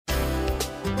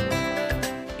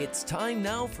It's time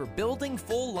now for Building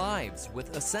Full Lives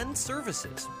with Ascend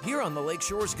Services here on the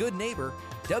Lakeshore's Good Neighbor,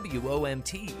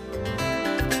 WOMT.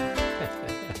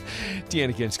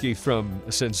 Deanna Ginsky from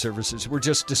Ascend Services. We're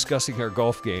just discussing our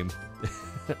golf game,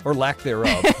 or lack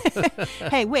thereof.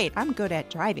 Hey, wait, I'm good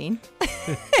at driving.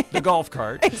 The golf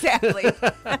cart. Exactly.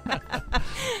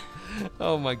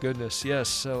 Oh my goodness, yes.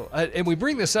 So, and we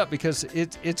bring this up because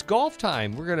it's golf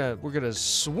time. We're gonna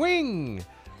swing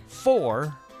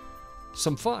for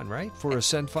some fun, right? For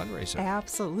Ascend fundraiser.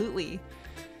 Absolutely.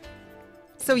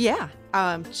 So yeah,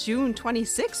 June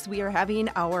 26th, we are having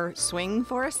our Swing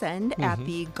for Ascend at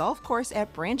the golf course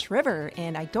at Branch River,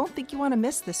 and I don't think you want to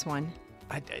miss this one.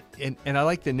 And I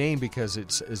like the name because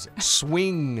it's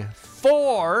Swing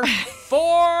for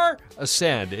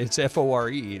Ascend. It's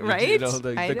F-O-R-E. Right? You know,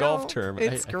 the golf term.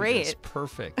 It's great. It's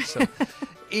perfect. So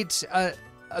it's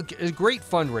a great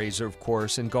fundraiser, of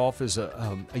course, and golf is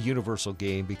a universal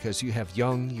game because you have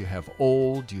young, you have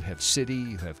old, you have city,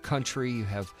 you have country, you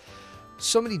have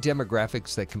so many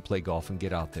demographics that can play golf and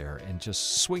get out there and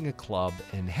just swing a club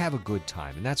and have a good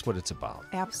time. And that's what it's about.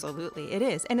 Absolutely. It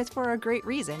is. And it's for a great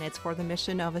reason. It's for the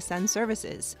mission of Ascend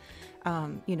Services.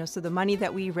 So the money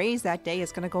that we raise that day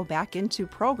is going to go back into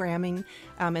programming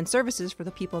and services for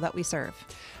the people that we serve.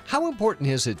 How important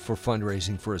is it for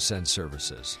fundraising for Ascend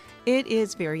Services? It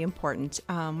is very important.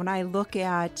 When I look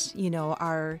at,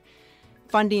 our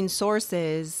funding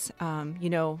sources,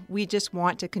 we just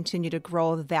want to continue to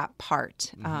grow that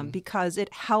part because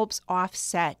it helps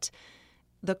offset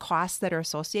the costs that are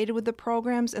associated with the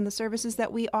programs and the services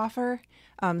that we offer.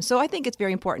 So I think it's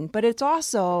very important, but it's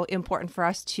also important for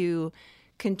us to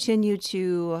continue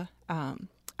to,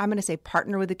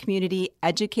 partner with the community,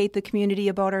 educate the community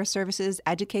about our services,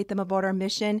 educate them about our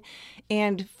mission,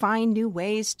 and find new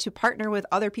ways to partner with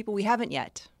other people we haven't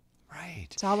yet. Right.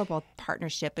 It's all about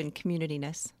partnership and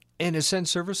communityness. And Ascend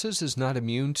Services is not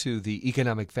immune to the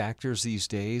economic factors these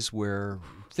days where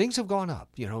things have gone up,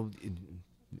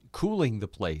 cooling the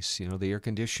place, the air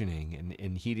conditioning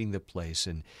and heating the place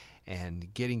and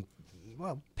getting,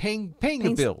 paying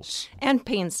the bills. And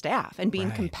paying staff and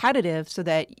being competitive so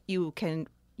that you can,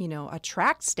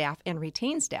 attract staff and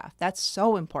retain staff. That's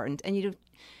so important. And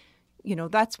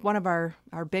that's one of our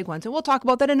big ones. And we'll talk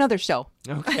about that in another show.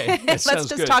 Okay. Let's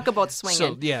just talk about swinging.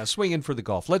 So, yeah, swinging for the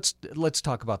golf. Let's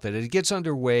talk about that. It gets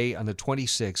underway on the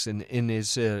 26th, and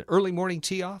is early morning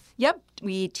tee off? Yep.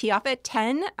 We tee off at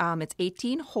 10. It's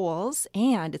 18 holes,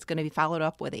 and it's going to be followed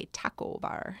up with a taco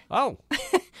bar. Oh.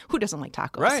 Who doesn't like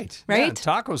tacos? Right. Right? Yeah,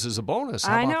 tacos is a bonus.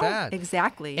 How about that?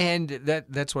 Exactly. And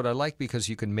that's what I like because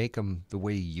you can make them the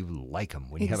way you like them.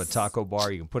 When you have a taco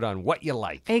bar, you can put on what you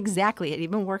like. Exactly. It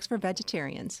even works for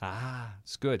vegetarians. Ah,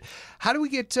 it's good. How do we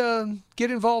get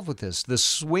involved with this? The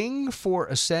Swing for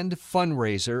Ascend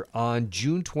fundraiser on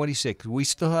June 26th. We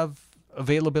still have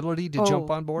availability to jump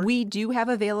on board? We do have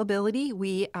availability.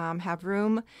 We have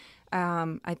room.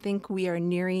 I think we are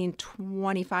nearing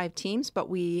 25 teams, but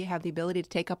we have the ability to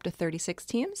take up to 36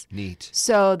 teams. Neat.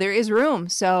 So there is room.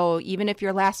 So even if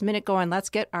you're last minute going, let's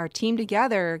get our team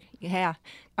together. Yeah.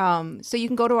 So you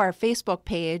can go to our Facebook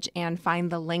page and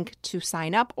find the link to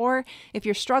sign up. Or if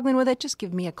you're struggling with it, just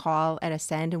give me a call at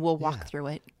Ascend and we'll walk through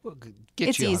it. We'll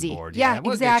get you easy. on board. Yeah,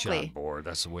 we'll exactly. Get you on board.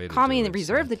 That's the way to Call do me it. and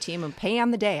reserve the team and pay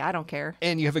on the day. I don't care.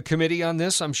 And you have a committee on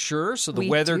this, I'm sure. So the We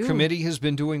weather do. committee has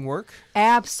been doing work?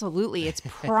 Absolutely. It's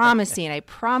promising. I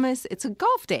promise. It's a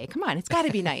golf day. Come on. It's got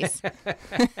to be nice.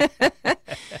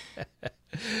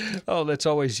 Oh, that's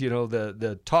always,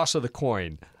 the toss of the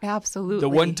coin. Absolutely. The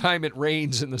one time it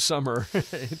rains in the summer,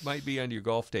 it might be on your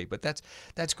golf day. But that's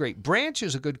great. Branch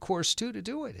is a good course, too, to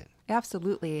do it in.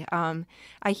 Absolutely. I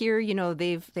hear,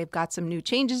 they've got some new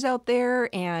changes out there,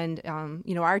 and,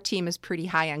 our team is pretty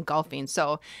high on golfing.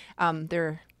 So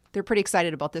they're pretty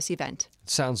excited about this event.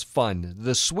 Sounds fun.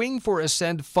 The Swing for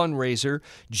Ascend fundraiser,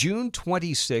 June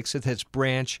 26th. That's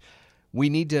Branch. We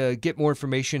need to get more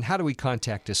information. How do we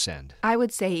contact Ascend? I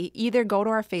would say either go to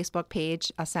our Facebook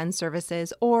page, Ascend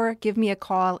Services, or give me a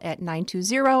call at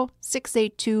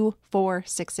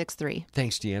 920-682-4663.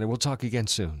 Thanks, Deanna. We'll talk again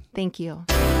soon. Thank you.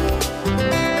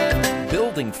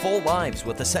 Building Full Lives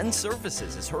with Ascend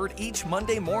Services is heard each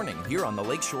Monday morning here on the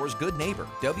Lakeshore's Good Neighbor,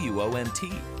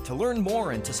 WOMT. To learn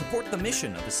more and to support the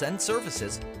mission of Ascend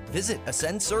Services, visit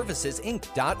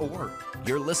ascendservicesinc.org.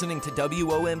 You're listening to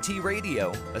WOMT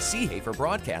Radio, a Seahafer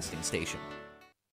broadcasting station.